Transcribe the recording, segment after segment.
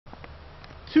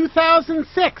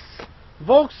2006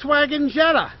 Volkswagen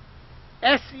Jetta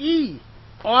SE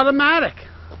automatic.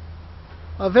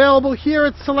 Available here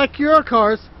at Select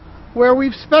Eurocars, where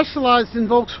we've specialized in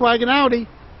Volkswagen Audi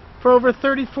for over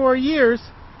 34 years,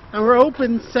 and we're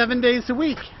open 7 days a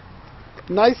week.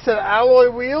 Nice set of alloy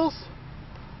wheels,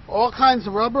 all kinds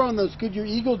of rubber on those Goodyear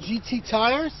Eagle GT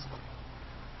tires.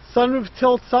 Sunroof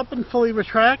tilts up and fully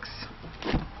retracts.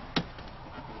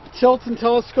 Tilt and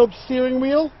telescope steering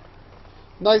wheel.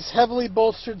 Nice heavily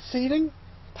bolstered seating.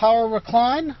 Power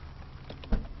recline.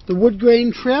 The wood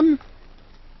grain trim.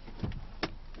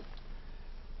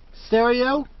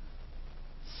 Stereo.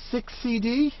 6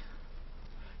 CD.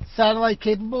 Satellite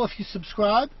capable if you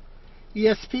subscribe.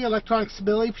 ESP, electronic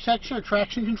stability protection or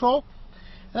traction control.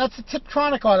 And that's a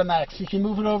Tiptronic automatic, so you can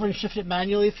move it over and shift it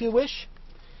manually if you wish.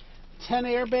 10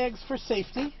 airbags for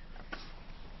safety.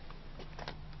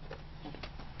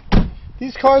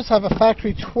 These cars have a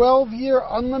factory 12-year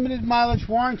unlimited mileage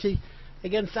warranty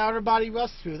against outer body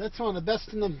rust through. That's one of the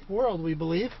best in the world, we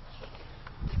believe.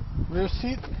 Rear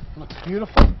seat looks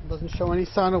beautiful. Doesn't show any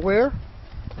sign of wear.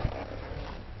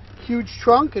 Huge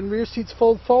trunk, and rear seats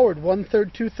fold forward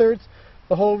 1/3, 2/3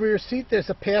 the whole rear seat. There's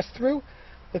a pass-through.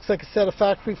 Looks like a set of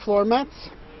factory floor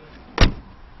mats.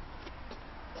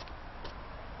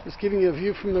 Just giving you a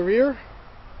view from the rear.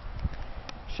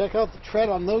 Check out the tread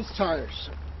on those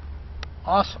tires.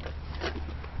 Awesome.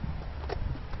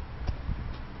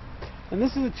 And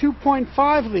this is a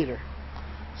 2.5 liter,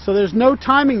 so there's no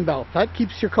timing belt. That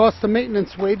keeps your cost of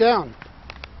maintenance way down.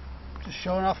 Just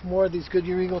showing off more of these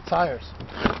Goodyear Eagle tires.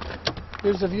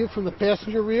 Here's a view from the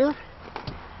passenger rear.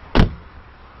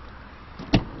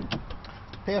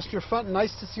 Passenger front,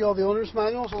 nice to see all the owner's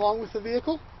manuals along with the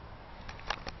vehicle.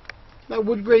 That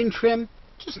wood grain trim,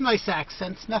 just nice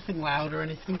accents, nothing loud or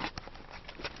anything.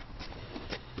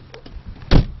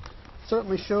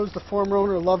 Certainly shows the former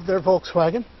owner loved their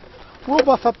Volkswagen. We'll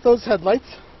buff up those headlights.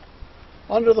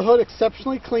 Under the hood,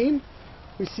 exceptionally clean.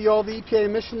 We see all the EPA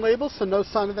emission labels, so no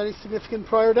sign of any significant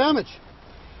prior damage.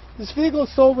 This vehicle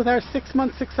is sold with our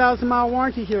 6-month, 6,000-mile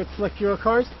warranty here at Select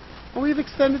Eurocars, and we have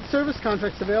extended service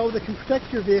contracts available that can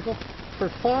protect your vehicle for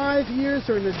 5 years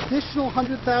or an additional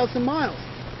 100,000 miles.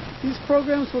 These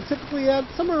programs will typically add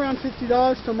somewhere around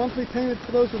 $50 to a monthly payment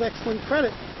for those with excellent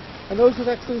credit. And those with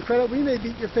excellent credit, we may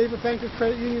beat your favorite bank or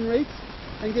credit union rates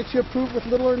and get you approved with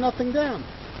little or nothing down.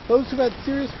 Those who've had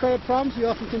serious credit problems, we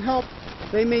often can help.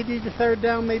 They may need a third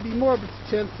down, maybe more, but it's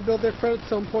a chance to build their credit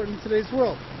so important in today's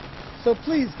world. So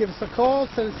please give us a call,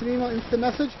 send us an email, instant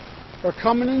message, or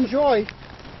come and enjoy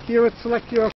here at Select Eurocars.